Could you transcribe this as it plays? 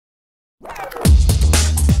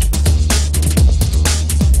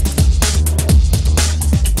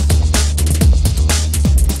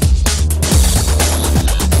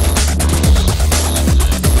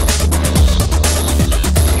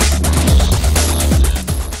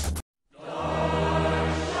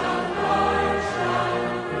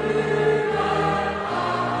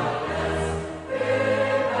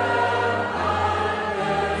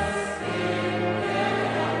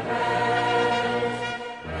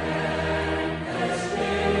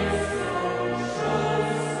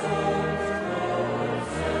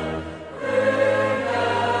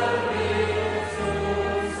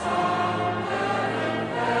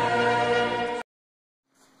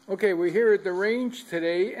Okay, we're here at the range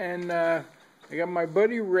today, and I got my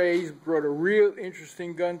buddy Ray's brought a real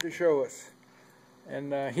interesting gun to show us.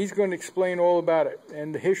 And he's going to explain all about it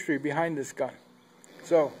and the history behind this gun.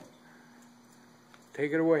 So,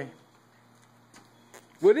 take it away.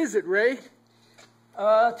 What is it, Ray?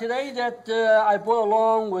 Today that I brought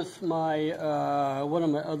along with my one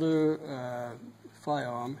of my other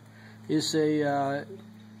firearm is a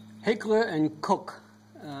Heckler Koch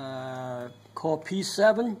called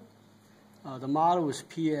P7. The model is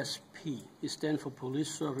PSP. It stands for Police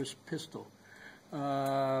Service Pistol.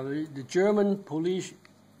 The German police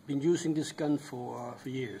been using this gun for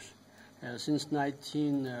years, since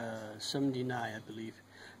 1979, I believe.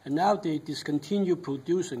 And now they discontinue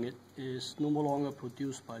producing it. It's no longer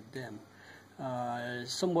produced by them.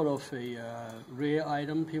 It's somewhat of a rare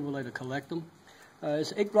item. People like to collect them.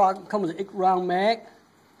 It's comes with an 8-round mag.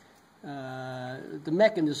 The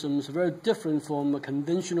mechanism is very different from a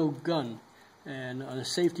conventional gun, and on a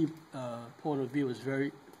safety point of view,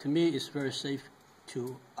 to me, it's very safe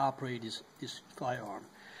to operate this firearm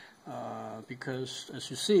because, as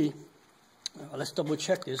you see, let's double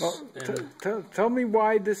check this. Well, tell me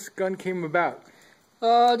why this gun came about.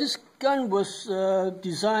 This gun was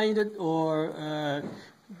designed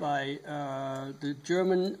by the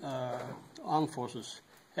German armed forces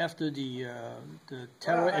after the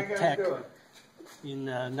terror attack in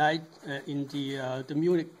the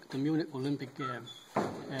Munich Olympic Games,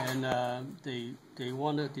 and they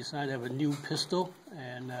want to design to have a new pistol,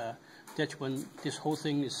 and that's when this whole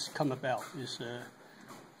thing is come about. It's a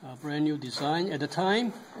brand new design at the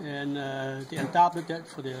time, and they adopted that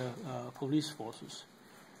for their police forces.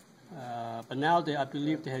 But now I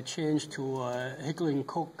believe they had changed to Heckler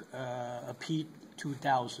Koch a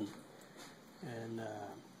P2000, and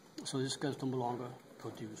so this gun is no longer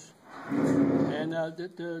produced. And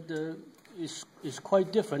it's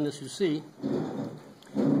quite different, as you see.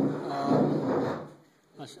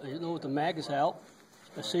 You know, the mag is out,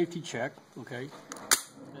 a safety check, okay.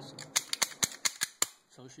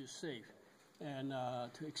 So she's safe. And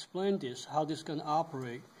to explain this, how this gun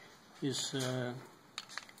operates, is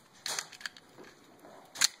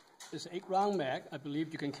it's an 8-round mag. I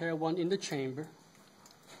believe you can carry one in the chamber.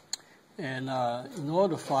 And in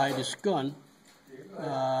order to fire this gun,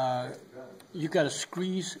 you got to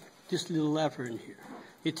squeeze this little lever in here.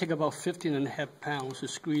 It takes about 15.5 pounds to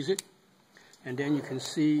squeeze it, and then you can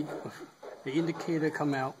see the indicator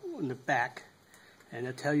come out on the back, and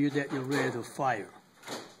it tell you that you're ready to fire.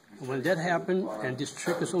 And when that happens, and this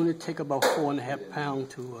triggers only take about 4.5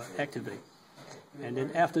 pounds to activate, and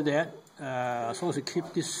then after that, as long as you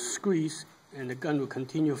keep this squeeze, and the gun will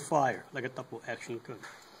continue to fire like a double action gun.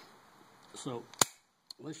 So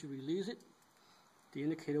once you release it, the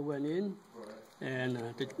indicator went in, and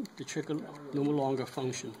the trigger no longer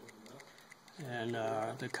functions. And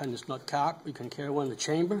the gun is not cocked. You can carry one in the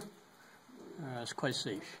chamber. It's quite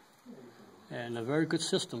safe. And a very good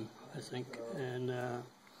system, I think. And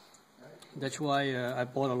that's why I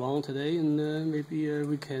brought along today, and maybe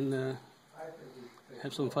we can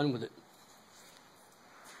have some fun with it.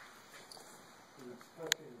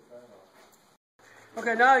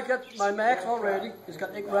 Okay, now I got my mags all ready. It's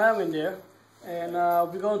got 8 rounds in there, and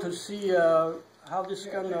we're going to see how this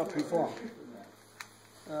gun performs.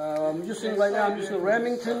 I'm using right now. I'm using a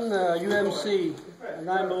Remington UMC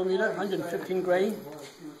 9mm, 115 grain.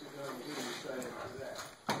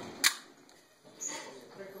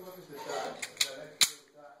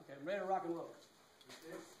 Okay, I'm ready to rock and roll.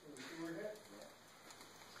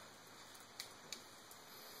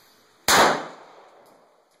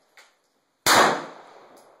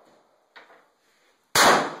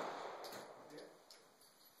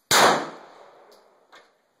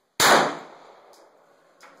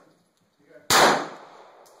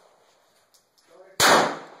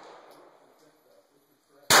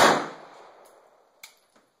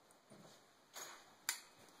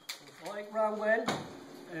 All 8 rounds went,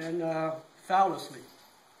 and flawlessly.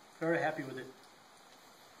 Very happy with it.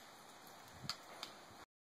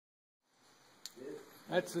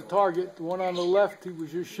 That's the target. The one on the left he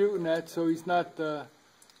was just shooting at, so he's not,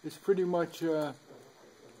 it's pretty much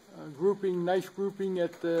grouping, nice grouping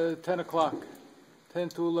at 10 o'clock, 10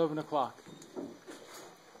 to 11 o'clock.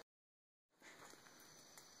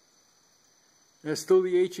 That's still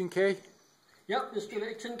the H&K? Yep, it's still the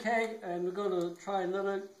H&K, and we're going to try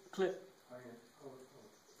another clip.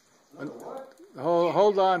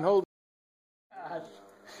 Hold on. You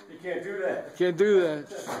can't do that. You can't do that.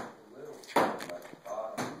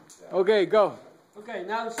 Okay, go. Okay,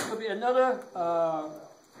 now it's going to be another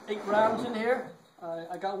 8 rounds in here.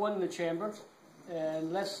 I got one in the chamber,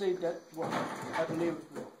 and let's see if that works. I believe it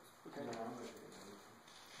will.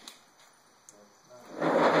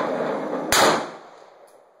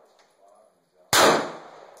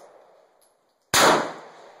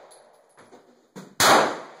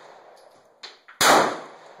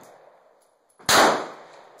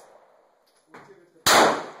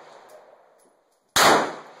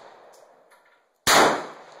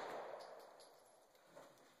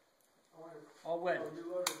 when?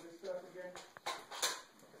 Reload this stuff again.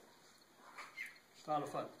 It's a lot of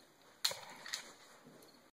fun.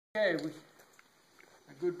 Okay,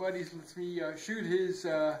 my good buddies lets me shoot his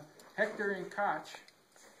Heckler and Koch,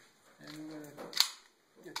 and we're going to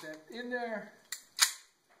get that in there,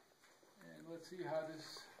 and let's see how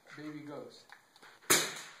this baby goes.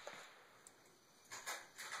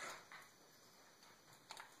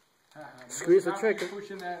 Squeeze the trigger.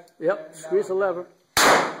 Pushing that. Yep, squeeze the lever.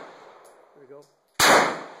 There we go.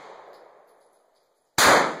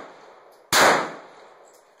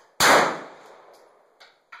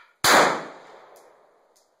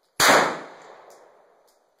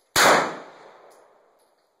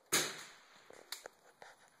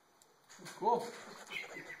 Cool.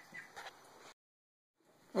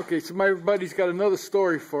 Okay, so my buddy's got another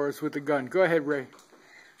story for us with the gun. Go ahead, Ray.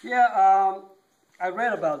 Yeah, I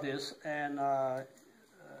read about this, and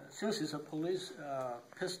since it's a police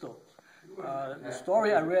pistol, the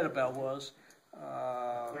story I read about was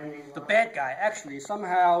the bad guy actually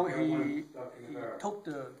somehow he took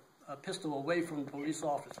the pistol away from the police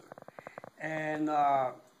officer, and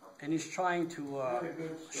he's trying to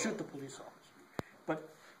shoot the police officer, but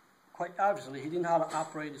quite obviously he didn't know how to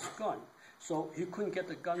operate his gun, so he couldn't get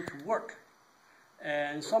the gun to work.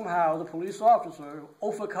 And somehow the police officer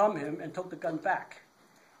overcome him and took the gun back.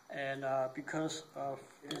 And because of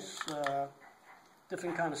this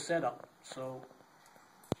different kind of setup, so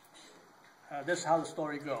that's how the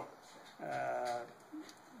story goes.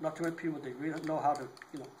 Not too many people they really know how to,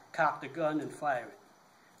 cock the gun and fire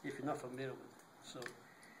it if you're not familiar with it. So,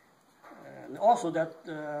 and also that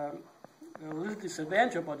the little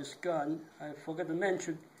disadvantage about this gun, I forgot to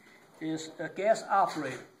mention, is a gas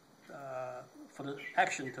operator. For the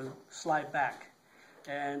action to slide back,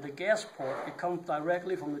 and the gas port, it comes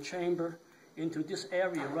directly from the chamber into this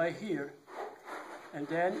area right here, and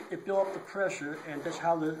then it builds up the pressure, and that's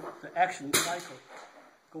how the action cycle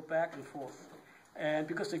go back and forth. And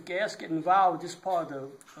because the gas get involved in this part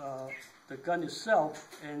of the gun itself,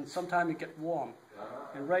 and sometimes it get warm,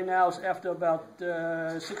 and right now it's after about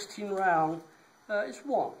 16 rounds, it's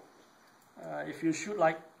warm. If you shoot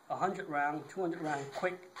like 100 rounds, 200 rounds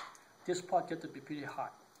quick, this part gets to be pretty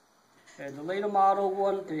hot. And the later model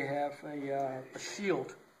one, they have a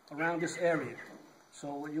shield around this area,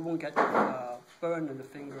 so you won't get burned in the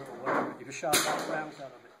finger or whatever if you shot a lot of rounds out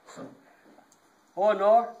of it. So, all in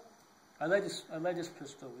all, I like this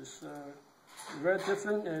pistol. It's very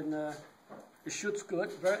different, and it shoots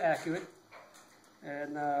good, very accurate,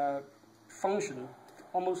 and function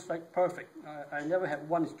almost like perfect. I never had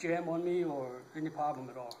one jam on me or any problem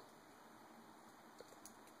at all.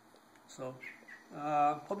 So,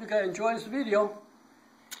 hope you guys enjoy this video.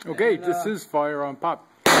 Okay, and, this is FirearmPop.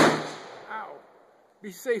 Ow.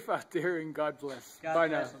 Be safe out there, and God bless. God Bye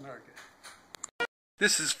bless now. America.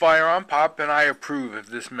 This is FirearmPop, and I approve of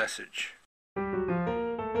this message.